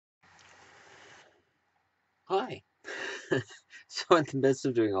Hi. So in the midst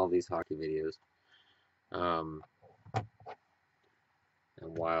of doing all these hockey videos, um,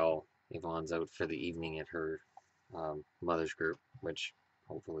 and while Yvonne's out for the evening at her mother's group, which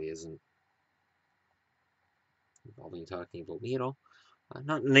hopefully isn't involving talking about me at all,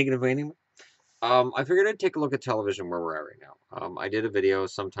 not in a negative way anyway. I figured I'd take a look at television where we're at right now. I did a video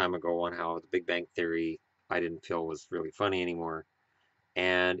some time ago on how The Big Bang Theory I didn't feel was really funny anymore,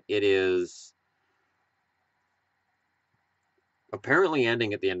 and it is apparently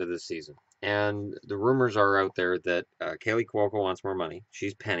ending at the end of this season. And the rumors are out there that Kaylee Cuoco wants more money.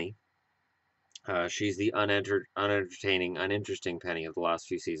 She's Penny. She's the unentertaining, uninteresting Penny of the last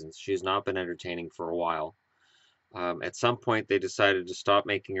few seasons. She's not been entertaining for a while. At some point, they decided to stop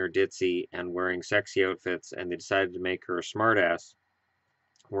making her ditzy and wearing sexy outfits, and they decided to make her a smartass,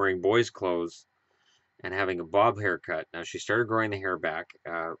 wearing boys' clothes and having a bob haircut. Now, she started growing the hair back.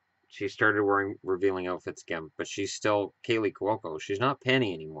 She started wearing revealing outfits again, but she's still Kaylee Cuoco. She's not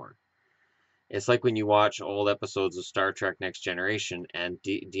Penny anymore. It's like when you watch old episodes of Star Trek Next Generation and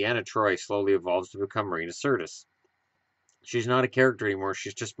Deanna Troi slowly evolves to become Marina Sirtis. She's not a character anymore.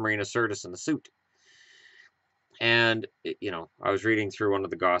 She's just Marina Sirtis in a suit. And, I was reading through one of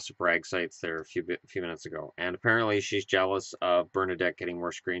the gossip rag sites there a few minutes ago, and apparently she's jealous of Bernadette getting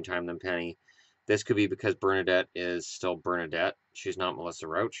more screen time than Penny. This could be because Bernadette is still Bernadette. She's not Melissa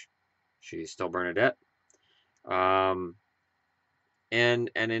Roach. She's still Bernadette. Um, and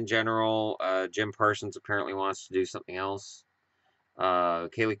in general, Jim Parsons apparently wants to do something else.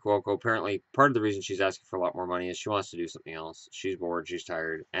 Kaylee Cuoco, apparently, part of the reason she's asking for a lot more money is she wants to do something else. She's bored, she's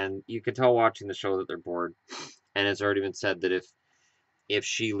tired, and you can tell watching the show that they're bored. And it's already been said that if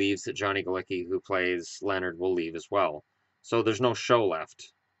she leaves, that Johnny Galecki, who plays Leonard, will leave as well. So there's no show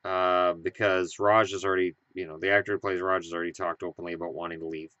left, because Raj has already, the actor who plays Raj has already talked openly about wanting to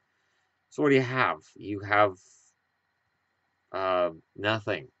leave. So what do you have? You have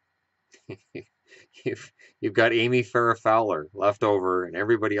nothing. You've got Amy Farrah Fowler left over, and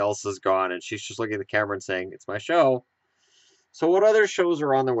everybody else is gone, and she's just looking at the camera and saying, "It's my show." So what other shows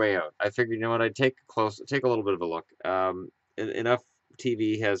are on their way out? I figured, you know what, I'd take a little bit of a look. Enough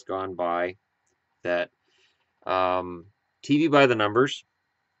TV has gone by that TV by the Numbers,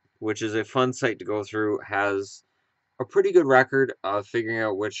 which is a fun site to go through, has a pretty good record of figuring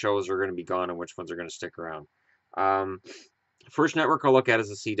out which shows are going to be gone and which ones are going to stick around. Um, First network I'll look at is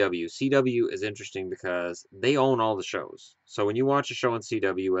the CW. CW is interesting because they own all the shows. So when you watch a show on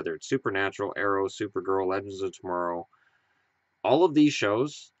CW, whether it's Supernatural, Arrow, Supergirl, Legends of Tomorrow, all of these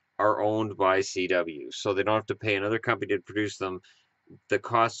shows are owned by CW. So they don't have to pay another company to produce them. The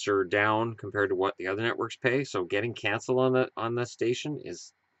costs are down compared to what the other networks pay. So getting canceled on the station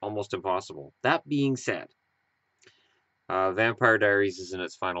is almost impossible. That being said, Vampire Diaries is in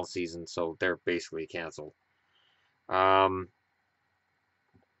its final season, so they're basically canceled. Um,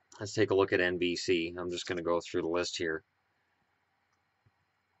 let's take a look at NBC. I'm just going to go through the list here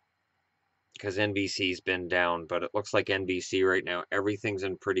because NBC's been down, but it looks like NBC right now, everything's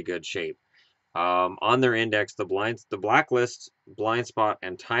in pretty good shape. On their index, the Blacklist, Blind Spot,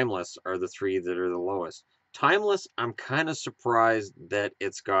 and Timeless are the three that are the lowest. Timeless, I'm kind of surprised that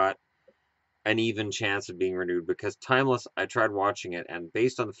it's got an even chance of being renewed because Timeless, I tried watching it, and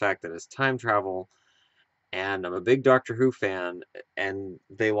based on the fact that it's time travel, and I'm a big Doctor Who fan, and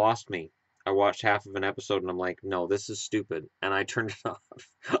they lost me. I watched half of an episode and I'm like, no, this is stupid. And I turned it off.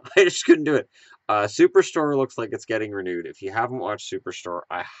 I just couldn't do it. Superstore looks like it's getting renewed. If you haven't watched Superstore,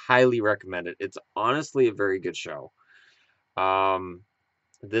 I highly recommend it. It's honestly a very good show. Um,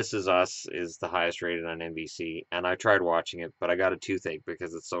 This Is Us is the highest rated on NBC, and I tried watching it, but I got a toothache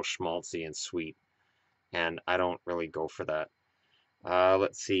because it's so schmaltzy and sweet, and I don't really go for that.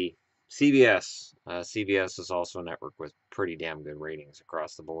 Let's see. CBS. CBS is also a network with pretty damn good ratings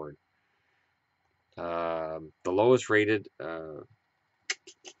across the board. The lowest rated,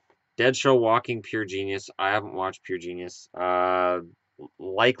 Dead Show Walking, Pure Genius. I haven't watched Pure Genius.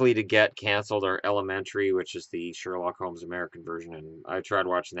 Likely to get canceled are Elementary, which is the Sherlock Holmes American version, and I tried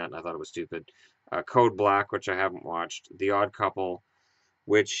watching that and I thought it was stupid. Code Black, which I haven't watched. The Odd Couple,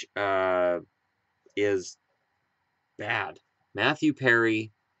 which is bad. Matthew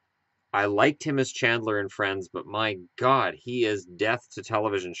Perry, I liked him as Chandler in Friends, but my God, he is death to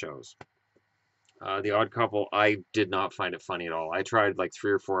television shows. The Odd Couple, I did not find it funny at all. I tried like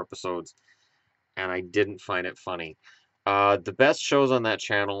 3 or 4 episodes, and I didn't find it funny. The best shows on that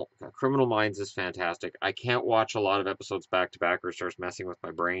channel, Criminal Minds is fantastic. I can't watch a lot of episodes back to back or it starts messing with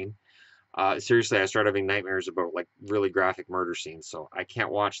my brain. Seriously, I start having nightmares about like really graphic murder scenes, so I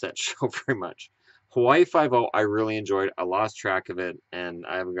can't watch that show very much. Hawaii Five-0, I really enjoyed. I lost track of it, and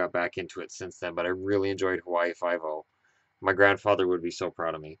I haven't got back into it since then, but I really enjoyed Hawaii Five-0. My grandfather would be so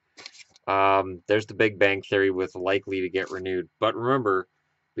proud of me. There's the Big Bang Theory with likely to get renewed. But remember,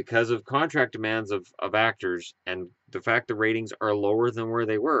 because of contract demands of actors and the fact the ratings are lower than where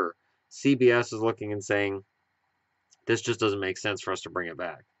they were, CBS is looking and saying, this just doesn't make sense for us to bring it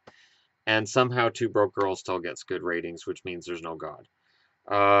back. And somehow Two Broke Girls still gets good ratings, which means there's no God.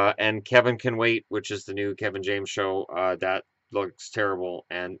 And Kevin Can Wait, which is the new Kevin James show, that looks terrible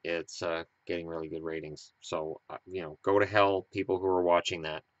and it's getting really good ratings. So, go to hell, people who are watching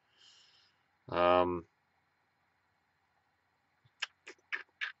that. Um,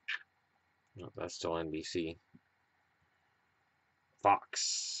 no, that's still NBC.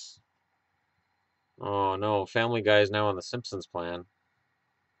 Fox. Oh no, Family Guy is now on the Simpsons plan.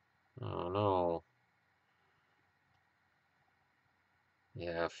 Oh no.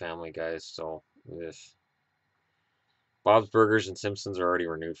 Yeah, Family Guy is still this. Bob's Burgers and Simpsons are already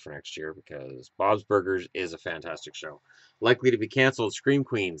renewed for next year because Bob's Burgers is a fantastic show. Likely to be canceled, Scream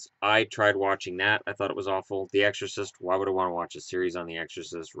Queens. I tried watching that. I thought it was awful. The Exorcist. Why would I want to watch a series on The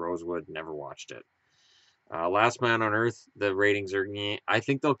Exorcist? Rosewood. Never watched it. Last Man on Earth. The ratings are. I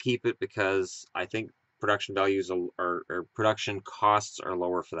think they'll keep it because I think production values or production costs are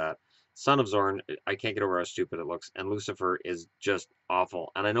lower for that. Son of Zorn. I can't get over how stupid it looks. And Lucifer is just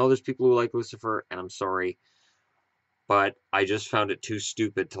awful. And I know there's people who like Lucifer, and I'm sorry, but I just found it too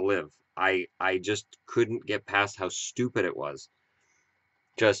stupid to live. I just couldn't get past how stupid it was.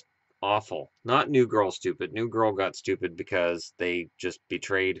 Just awful. Not New Girl stupid. New Girl got stupid because they just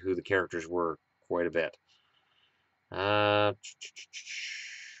betrayed who the characters were quite a bit. Uh,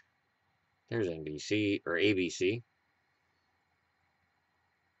 there's NBC or ABC.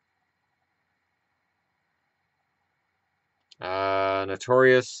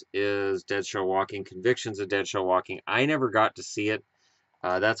 Notorious is Dead Show Walking. Convictions of Dead Show Walking. I never got to see it.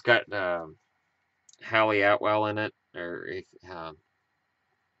 That's got Hallie Atwell in it, or it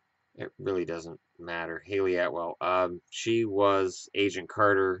really doesn't matter. Haley Atwell. She was Agent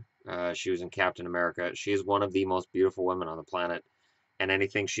Carter. She was in Captain America. She is one of the most beautiful women on the planet, and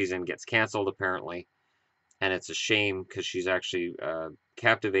anything she's in gets canceled apparently. And it's a shame because she's actually a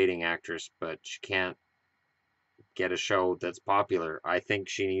captivating actress, but she can't get a show that's popular. I think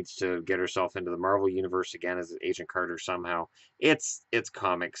she needs to get herself into the Marvel universe again as Agent Carter somehow. It's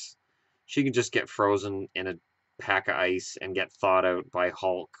comics. She can just get frozen in a pack of ice and get thawed out by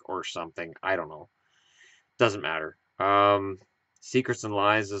Hulk or something. I don't know. Doesn't matter. Secrets and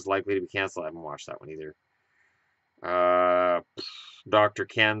Lies is likely to be canceled. I haven't watched that one either. Uh, Dr.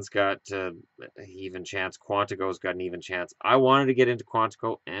 Ken's got even chance. Quantico's got an even chance. I wanted to get into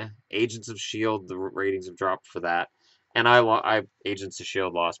Quantico. Agents of Shield, the ratings have dropped for that, and I Agents of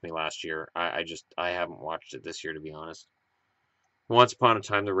Shield lost me last year. I haven't watched it this year to be honest. Once Upon a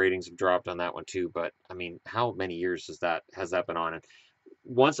Time, the ratings have dropped on that one too. But I mean, how many years has that been on? And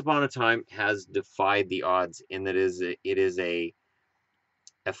Once Upon a Time has defied the odds in that it is a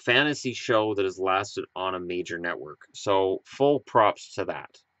fantasy show that has lasted on a major network. So full props to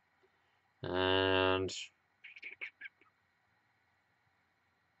that. And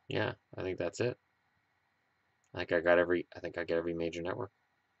yeah, I think that's it. I think I got every major network.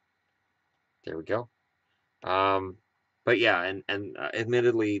 There we go. Um, but yeah, and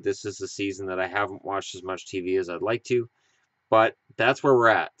admittedly, this is the season that I haven't watched as much TV as I'd like to, but that's where we're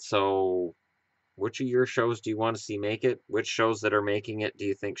at. So, which of your shows do you want to see make it? Which shows that are making it do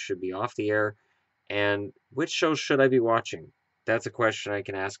you think should be off the air? And which shows should I be watching? That's a question I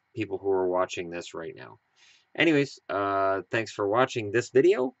can ask people who are watching this right now. Anyways, thanks for watching this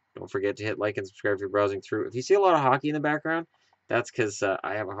video. Don't forget to hit like and subscribe if you're browsing through. If you see a lot of hockey in the background, that's because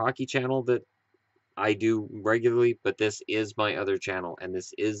I have a hockey channel that I do regularly, but this is my other channel, and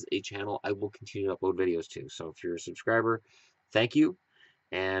this is a channel I will continue to upload videos to. So if you're a subscriber, thank you,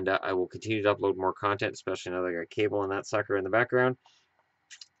 and I will continue to upload more content, especially now that I got cable and that sucker in the background.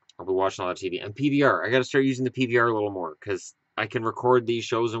 I'll be watching a lot of TV. And PVR, I got to start using the PVR a little more, because I can record these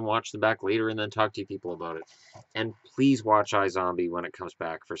shows and watch them back later and then talk to you people about it. And please watch iZombie when it comes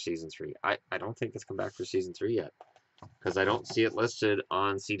back for Season 3. I don't think it's come back for Season 3 yet, because I don't see it listed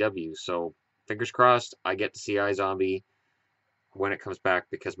on CW. So fingers crossed I get to see iZombie when it comes back,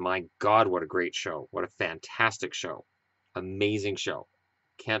 because my God, what a great show. What a fantastic show. Amazing show.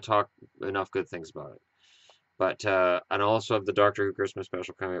 Can't talk enough good things about it. But and I also have the Doctor Who Christmas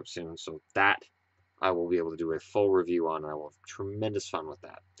special coming up soon, so that I will be able to do a full review on. I will have tremendous fun with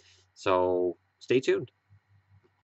that. So stay tuned.